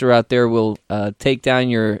producer out there will take down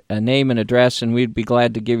your name and address, and we'd be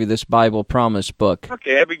glad to give you this Bible Promise book.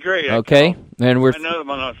 Okay, that'd be great. Okay, and another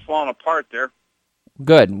one that's falling apart there.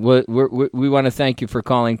 Good. We want to thank you for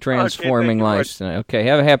calling Transforming Lives tonight. Okay,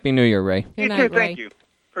 have a happy New Year, Ray. Good night, Ray. Thank you.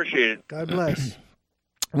 Appreciate it. God bless.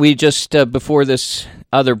 We just, before this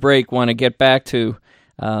other break, want to get back to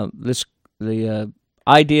the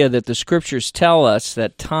idea that the Scriptures tell us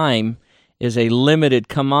that time is a limited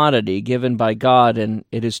commodity given by God, and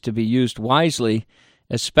it is to be used wisely,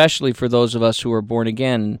 especially for those of us who are born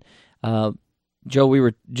again. Joe, we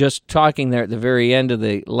were just talking there at the very end of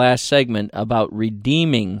the last segment about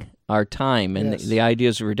redeeming our time and the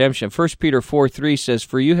ideas of redemption. 1 Peter 4:3 says,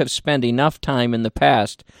 "For you have spent enough time in the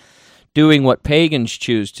past doing what pagans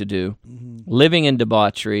choose to do, living in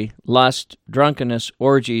debauchery, lust, drunkenness,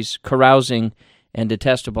 orgies, carousing, and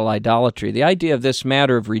detestable idolatry." The idea of this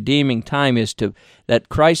matter of redeeming time is that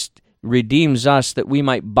Christ redeems us that we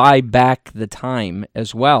might buy back the time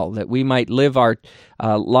as well, that we might live our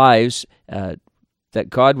lives, that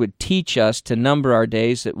God would teach us to number our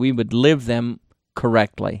days, that we would live them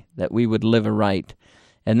correctly, that we would live aright.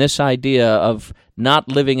 And this idea of not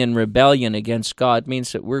living in rebellion against God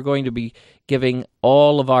means that we're going to be giving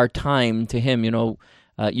all of our time to Him. You know,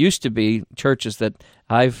 it used to be churches that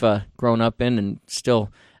I've grown up in, and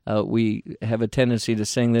still we have a tendency to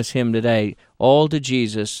sing this hymn today, "All to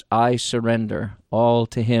Jesus I surrender, all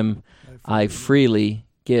to Him I freely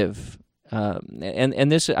give."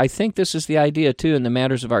 And this, I think this is the idea, too, in the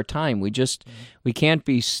matters of our time. We can't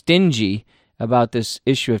be stingy about this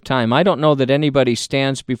issue of time. I don't know that anybody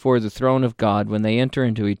stands before the throne of God when they enter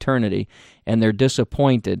into eternity and they're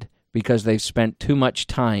disappointed because they've spent too much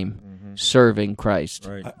time serving Christ.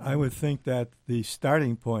 Right. I would think that the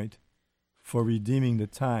starting point for redeeming the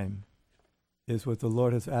time is what the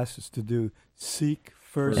Lord has asked us to do. Seek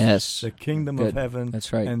first the kingdom of heaven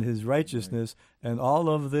and His righteousness, and all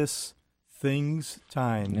of this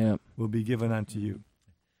time will be given unto you.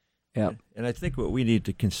 Yeah, and I think what we need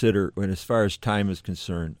to consider, when as far as time is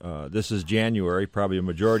concerned, this is January. Probably a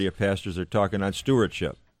majority of pastors are talking on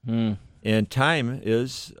stewardship. And time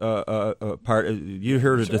is a part. You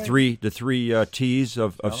heard of the three T's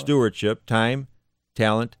of stewardship: time,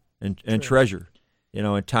 talent, and treasure.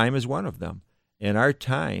 And time is one of them. And our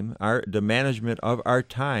time, the management of our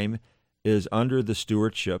time, is under the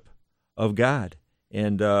stewardship of God.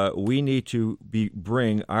 And we need to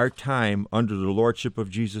bring our time under the lordship of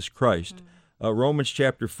Jesus Christ. Romans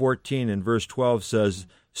chapter 14 and verse 12 says,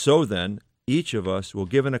 "So then, each of us will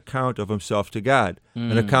give an account of himself to God."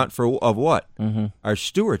 An account of what? Our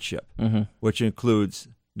stewardship, which includes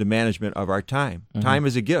the management of our time. Time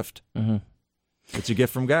is a gift. It's a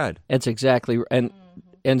gift from God. It's exactly,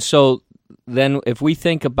 and so then if we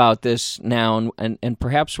think about this now, and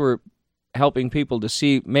perhaps we're helping people to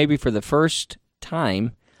see maybe for the first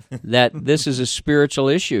time that this is a spiritual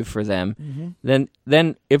issue for them, then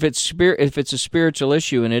if it's a spiritual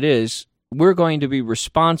issue, and it is, we're going to be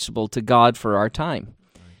responsible to God for our time.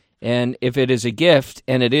 And if it is a gift,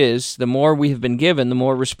 and it is, the more we have been given, the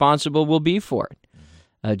more responsible we'll be for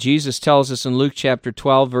it. Jesus tells us in Luke chapter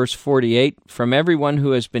 12, verse 48, "From everyone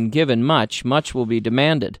who has been given much, much will be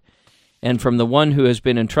demanded. And from the one who has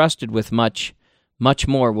been entrusted with much, much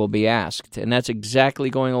more will be asked." And that's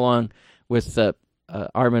exactly going along with,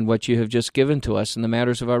 Armin, what you have just given to us in the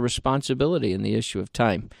matters of our responsibility in the issue of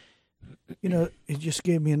time. It just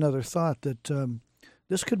gave me another thought that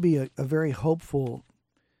this could be a very hopeful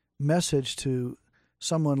message to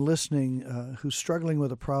someone listening who's struggling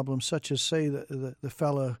with a problem, such as, say, the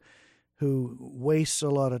fellow who wastes a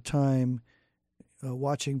lot of time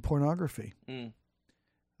watching pornography.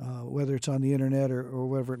 Whether it's on the internet or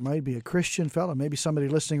whatever it might be, a Christian fellow, maybe somebody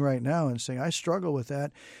listening right now and saying, "I struggle with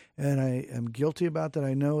that, and I am guilty about that.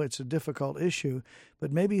 I know it's a difficult issue,"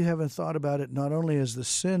 but maybe you haven't thought about it not only as the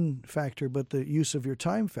sin factor, but the use of your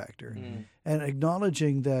time factor, and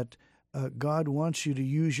acknowledging that God wants you to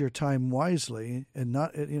use your time wisely, and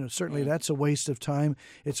not, certainly that's a waste of time.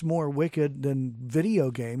 It's more wicked than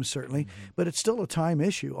video games, certainly, but it's still a time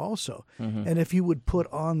issue also. And if you would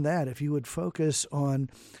put on that, if you would focus on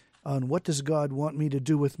what does God want me to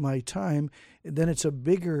do with my time, then it's a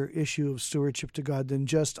bigger issue of stewardship to God than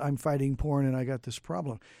just I'm fighting porn and I got this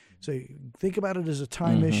problem. So think about it as a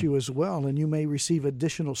time issue as well, and you may receive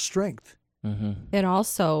additional strength. And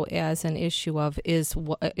also as an issue of is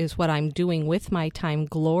what I'm doing with my time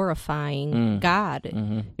glorifying God.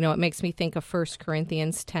 It makes me think of 1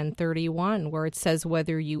 Corinthians 10:31, where it says,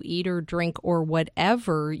 "Whether you eat or drink or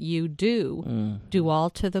whatever you do, do all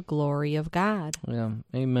to the glory of God." Yeah,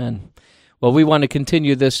 amen. Well, we want to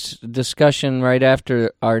continue this discussion right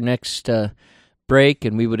after our next break,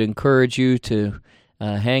 and we would encourage you to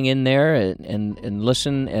hang in there and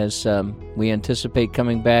listen as we anticipate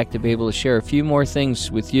coming back to be able to share a few more things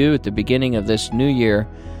with you at the beginning of this new year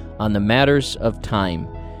on the matters of time.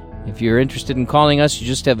 If you're interested in calling us, you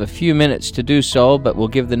just have a few minutes to do so, but we'll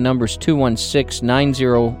give the numbers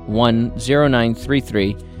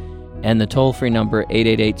 216-901-0933 and the toll-free number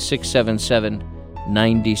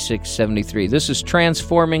 888-677-9673. This is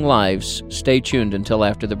Transforming Lives. Stay tuned until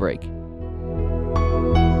after the break.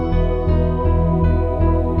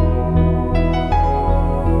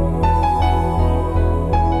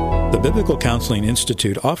 The Biblical Counseling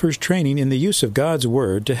Institute offers training in the use of God's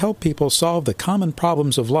Word to help people solve the common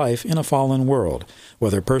problems of life in a fallen world.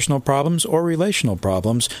 Whether personal problems or relational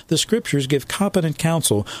problems, the Scriptures give competent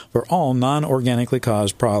counsel for all non-organically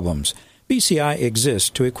caused problems. BCI exists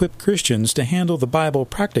to equip Christians to handle the Bible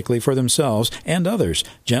practically for themselves and others,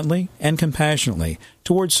 gently and compassionately,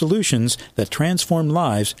 towards solutions that transform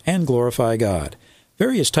lives and glorify God.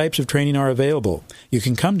 Various types of training are available. You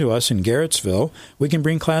can come to us in Garrettsville. We can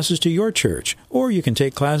bring classes to your church, or you can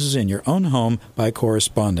take classes in your own home by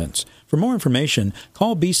correspondence. For more information,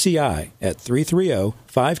 call BCI at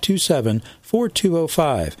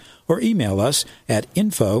 330-527-4205 or email us at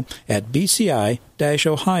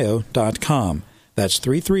info@bci-ohio.com. That's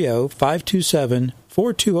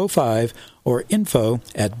 330-527-4205 or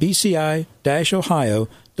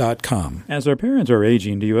info@bci-ohio.com. As our parents are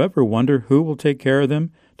aging, do you ever wonder who will take care of them?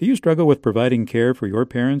 Do you struggle with providing care for your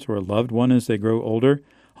parents or a loved one as they grow older?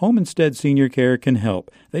 Home Instead Senior Care can help.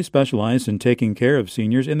 They specialize in taking care of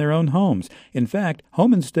seniors in their own homes. In fact,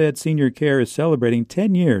 Home Instead Senior Care is celebrating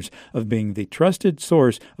 10 years of being the trusted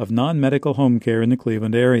source of non-medical home care in the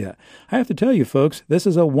Cleveland area. I have to tell you, folks, this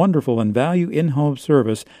is a wonderful and value in-home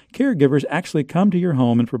service. Caregivers actually come to your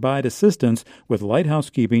home and provide assistance with light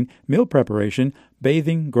housekeeping, meal preparation,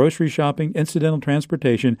 bathing, grocery shopping, incidental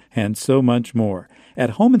transportation, and so much more.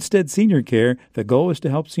 At Home Instead Senior Care, the goal is to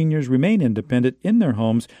help seniors remain independent in their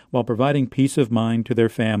homes while providing peace of mind to their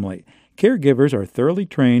family. Caregivers are thoroughly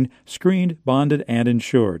trained, screened, bonded, and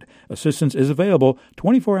insured. Assistance is available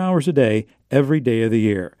 24 hours a day, every day of the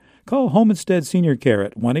year. Call Home Instead Senior Care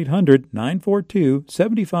at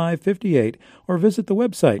 1-800-942-7558 or visit the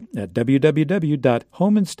website at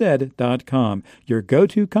www.homeinstead.com, your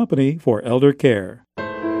go-to company for elder care.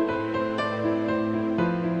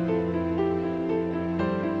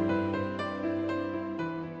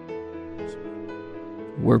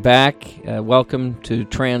 We're back. Welcome to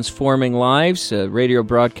Transforming Lives, a radio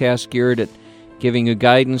broadcast geared at giving you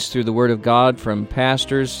guidance through the Word of God from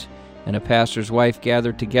pastors and a pastor's wife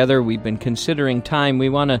gathered together. We've been considering time. We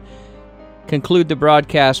want to conclude the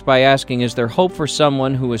broadcast by asking, is there hope for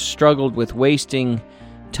someone who has struggled with wasting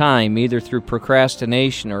time, either through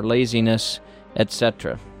procrastination or laziness,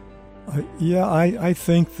 etc.? I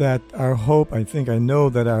think that our hope, I know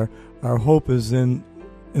that our hope is in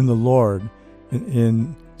the Lord,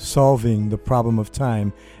 in solving the problem of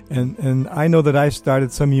time. And I know that I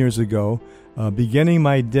started some years ago, beginning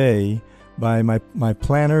my day by my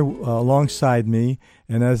planner alongside me,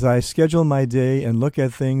 and as I schedule my day and look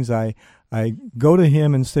at things, I go to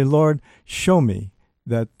Him and say, Lord, show me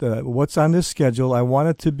that what's on this schedule, I want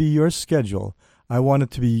it to be your schedule. I want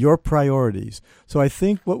it to be your priorities. So I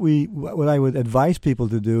think what I would advise people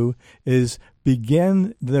to do is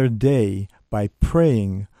begin their day by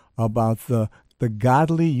praying about the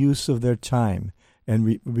godly use of their time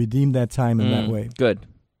and redeem that time in that way. Good.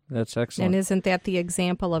 That's excellent. And isn't that the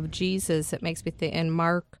example of Jesus? It makes me think, in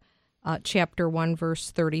Mark chapter 1,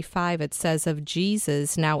 verse 35, it says of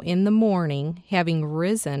Jesus, now in the morning, having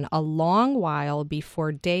risen a long while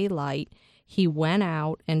before daylight, he went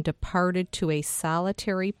out and departed to a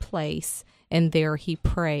solitary place, and there he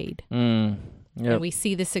prayed. Yep. And we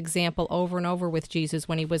see this example over and over with Jesus.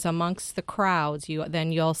 When he was amongst the crowds,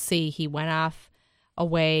 you'll see he went off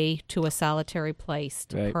away to a solitary place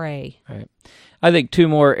to pray. Right. I think two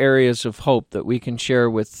more areas of hope that we can share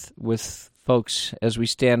with folks as we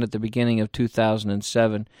stand at the beginning of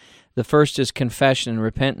 2007. The first is confession and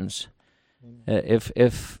repentance.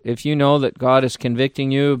 If you know that God is convicting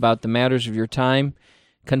you about the matters of your time,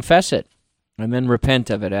 confess it and then repent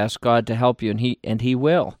of it. Ask God to help you, and He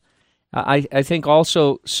will. I think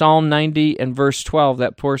also Psalm 90 and verse 12,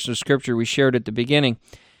 that portion of Scripture we shared at the beginning,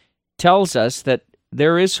 tells us that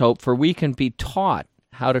there is hope, for we can be taught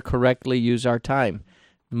how to correctly use our time.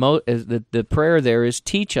 The prayer there is,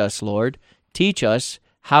 teach us, Lord, teach us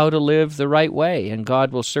how to live the right way, and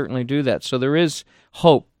God will certainly do that. So there is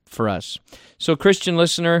hope for us. So, Christian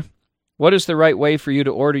listener, what is the right way for you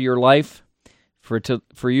to order your life, for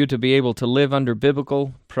you to be able to live under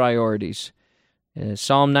biblical priorities?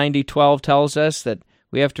 Psalm 90:12 tells us that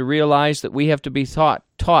we have to realize that we have to be taught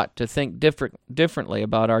to think differently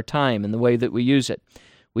about our time and the way that we use it.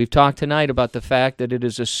 We've talked tonight about the fact that it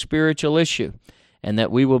is a spiritual issue and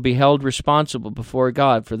that we will be held responsible before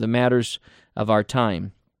God for the matters of our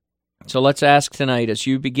time. So let's ask tonight, as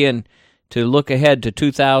you begin to look ahead to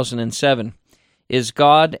 2007, is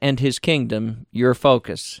God and His kingdom your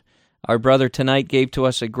focus? Our brother tonight gave to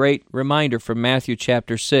us a great reminder from Matthew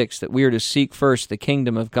chapter 6 that we are to seek first the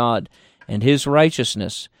kingdom of God and His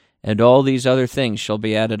righteousness, and all these other things shall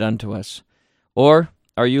be added unto us. Or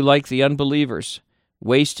are you like the unbelievers,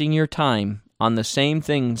 wasting your time on the same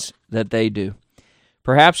things that they do?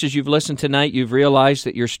 Perhaps as you've listened tonight, you've realized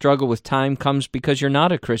that your struggle with time comes because you're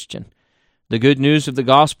not a Christian. The good news of the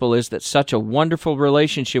gospel is that such a wonderful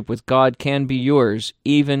relationship with God can be yours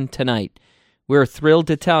even tonight. We're thrilled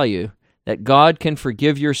to tell you that God can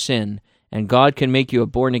forgive your sin and God can make you a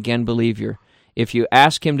born-again believer. If you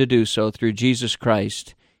ask Him to do so through Jesus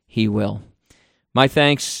Christ, He will. My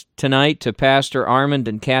thanks tonight to Pastor Armand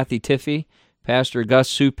and Kathy Tiffey, Pastor Gus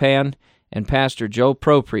Supan, and Pastor Joe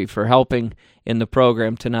Propri for helping in the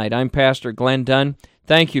program tonight. I'm Pastor Glenn Dunn.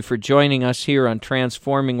 Thank you for joining us here on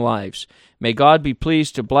Transforming Lives. May God be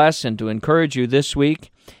pleased to bless and to encourage you this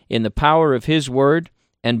week in the power of His Word,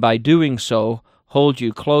 and by doing so, hold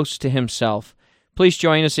you close to Himself. Please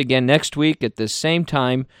join us again next week at the same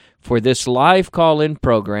time for this live call-in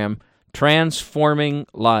program, Transforming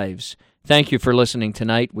Lives. Thank you for listening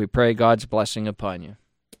tonight. We pray God's blessing upon you.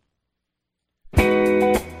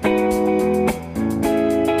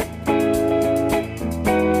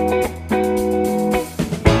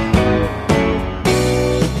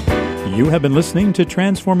 You have been listening to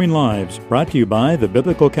Transforming Lives, brought to you by the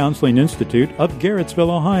Biblical Counseling Institute of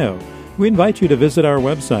Garrettsville, Ohio. We invite you to visit our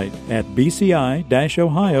website at bci-ohio.com.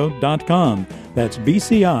 That's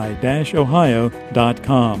bci-ohio.com.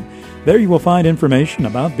 There you will find information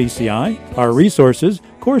about BCI, our resources,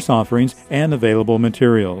 course offerings, and available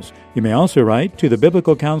materials. You may also write to the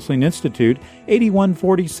Biblical Counseling Institute,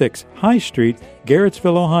 8146 High Street,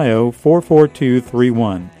 Garrettsville, Ohio,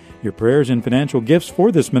 44231. Your prayers and financial gifts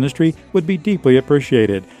for this ministry would be deeply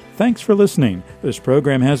appreciated. Thanks for listening. This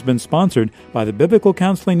program has been sponsored by the Biblical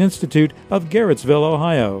Counseling Institute of Garrettsville,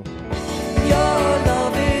 Ohio.